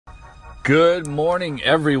Good morning,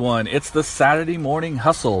 everyone. It's the Saturday Morning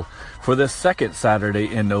Hustle for the second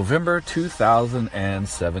Saturday in November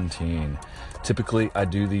 2017. Typically, I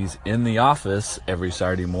do these in the office every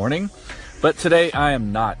Saturday morning, but today I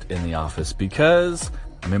am not in the office because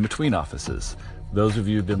I'm in between offices. Those of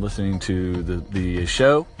you who've been listening to the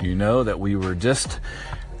show, you know that we were just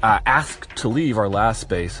asked to leave our last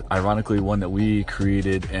space, ironically one that we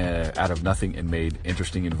created out of nothing and made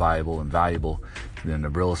interesting and viable and valuable. Then a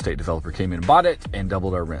real estate developer came in and bought it and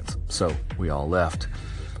doubled our rents. So we all left.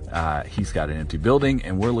 He's got an empty building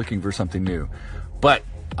and we're looking for something new. But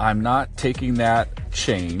I'm not taking that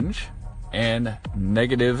change and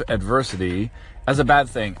negative adversity as a bad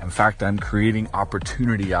thing. In fact, I'm creating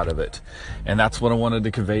opportunity out of it. And that's what I wanted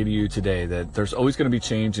to convey to you today, that there's always going to be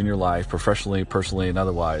change in your life, professionally, personally, and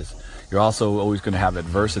otherwise. You're also always going to have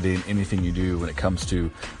adversity in anything you do when it comes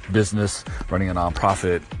to business, running a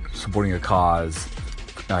nonprofit, supporting a cause,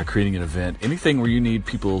 creating an event, anything where you need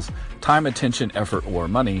people's time, attention, effort, or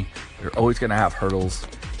money. You're always going to have hurdles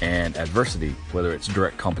and adversity, whether it's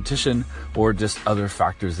direct competition or just other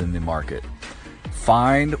factors in the market.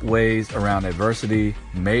 Find ways around adversity,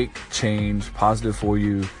 make change positive for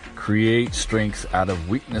you, create strengths out of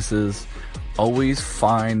weaknesses. Always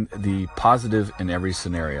find the positive in every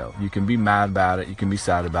scenario. You can be mad about it, you can be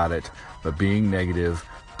sad about it, but being negative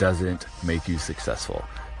doesn't make you successful.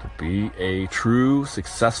 To be a true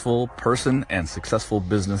successful person and successful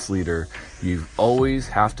business leader, you always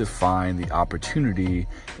have to find the opportunity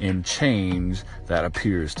in change that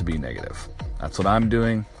appears to be negative. That's what I'm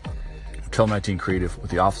doing. 1219 Creative with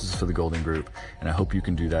the Offices for the Golden Group, and I hope you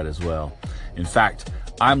can do that as well. In fact,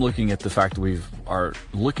 I'm looking at the fact that we are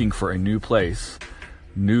looking for a new place,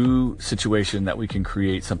 new situation that we can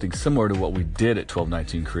create something similar to what we did at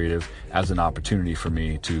 1219 Creative as an opportunity for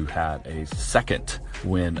me to have a second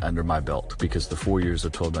win under my belt, because the 4 years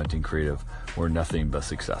of 1219 Creative were nothing but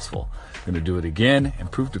successful. I'm going to do it again and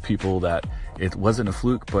prove to people that it wasn't a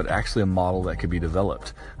fluke, but actually a model that could be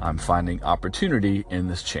developed. I'm finding opportunity in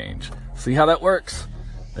this change. See how that works?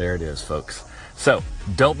 There it is, folks. So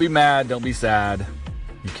don't be mad, don't be sad.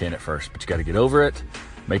 You can at first, but you got to get over it,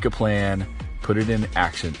 make a plan, put it in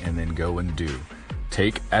action, and then go and do.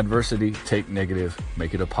 Take adversity, take negative,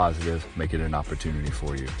 make it a positive, make it an opportunity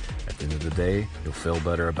for you. At the end of the day, you'll feel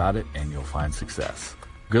better about it and you'll find success.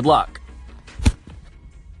 Good luck.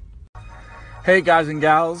 Hey guys and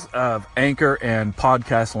gals of Anchor and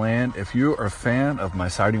podcast land, if you are a fan of my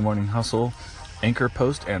Saturday Morning Hustle Anchor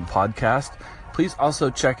post and podcast, please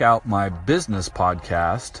also check out my business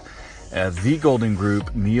podcast, The Golden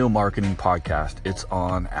Group Neo Marketing Podcast. It's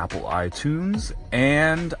on Apple iTunes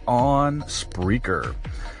and on Spreaker.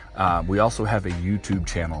 We also have a YouTube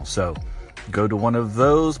channel, so go to one of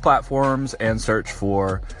those platforms and search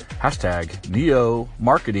for hashtag Neo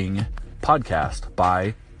Marketing Podcast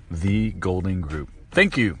by The Golden Group.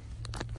 Thank you.